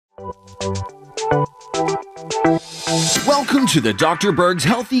Welcome to the Dr. Berg's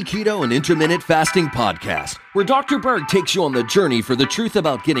Healthy Keto and Intermittent Fasting Podcast, where Dr. Berg takes you on the journey for the truth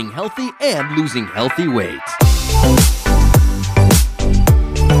about getting healthy and losing healthy weight.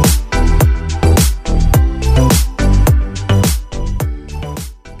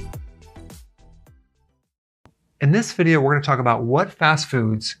 In this video, we're going to talk about what fast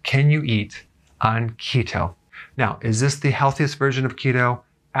foods can you eat on keto. Now, is this the healthiest version of keto?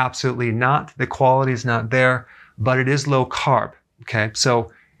 Absolutely not. The quality is not there, but it is low carb. Okay,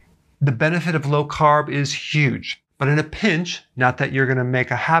 so the benefit of low carb is huge. But in a pinch, not that you're going to make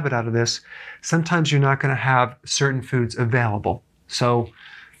a habit out of this, sometimes you're not going to have certain foods available. So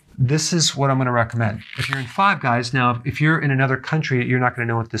this is what I'm going to recommend. If you're in Five Guys, now if you're in another country, you're not going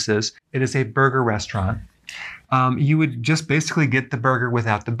to know what this is. It is a burger restaurant. You would just basically get the burger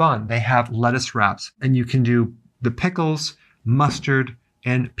without the bun. They have lettuce wraps, and you can do the pickles, mustard,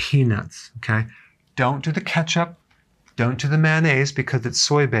 and peanuts, okay? Don't do the ketchup. Don't do the mayonnaise because it's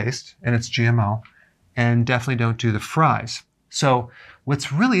soy-based and it's GMO. And definitely don't do the fries. So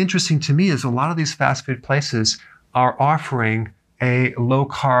what's really interesting to me is a lot of these fast food places are offering a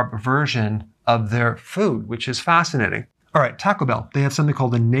low-carb version of their food, which is fascinating. All right, Taco Bell, they have something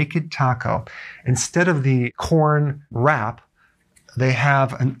called a naked taco. Instead of the corn wrap, they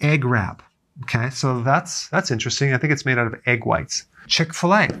have an egg wrap. Okay, so that's interesting. I think it's made out of egg whites.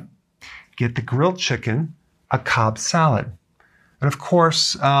 Chick-fil-A, get the grilled chicken, a Cobb salad. And of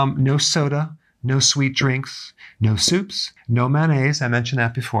course, no soda, no sweet drinks, no soups, no mayonnaise. I mentioned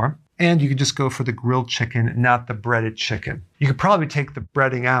that before. And you could just go for the grilled chicken, not the breaded chicken. You could probably take the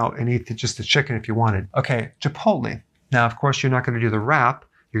breading out and eat just the chicken if you wanted. Okay, Chipotle. Now, of course, you're not going to do the wrap.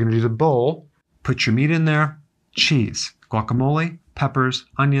 You're going to do the bowl. Put your meat in there, cheese, guacamole, peppers,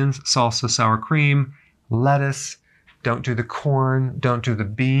 onions, salsa, sour cream, lettuce. Don't do the corn. Don't do the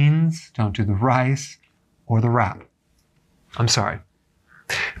beans. Don't do the rice or the wrap. I'm sorry.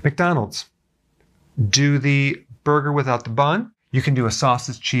 McDonald's. Do the burger without the bun. You can do a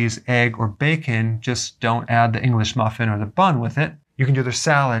sausage, cheese, egg, or bacon. Just don't add the English muffin or the bun with it. You can do their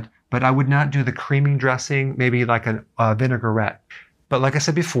salad. But I would not do the creaming dressing, maybe like a vinaigrette. But like I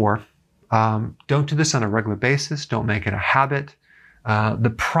said before, don't do this on a regular basis. Don't make it a habit.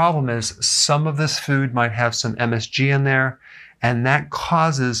 The problem is some of this food might have some MSG in there, and that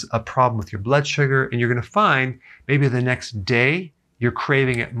causes a problem with your blood sugar. And you're going to find maybe the next day you're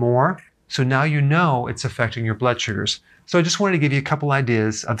craving it more. So now you know it's affecting your blood sugars. So I just wanted to give you a couple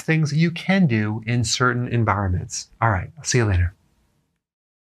ideas of things that you can do in certain environments. All right, I'll see you later.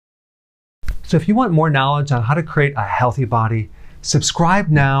 So if you want more knowledge on how to create a healthy body, subscribe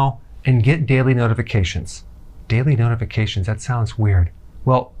now and get daily notifications. Daily notifications, that sounds weird.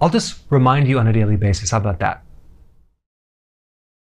 Well, I'll just remind you on a daily basis. How about that?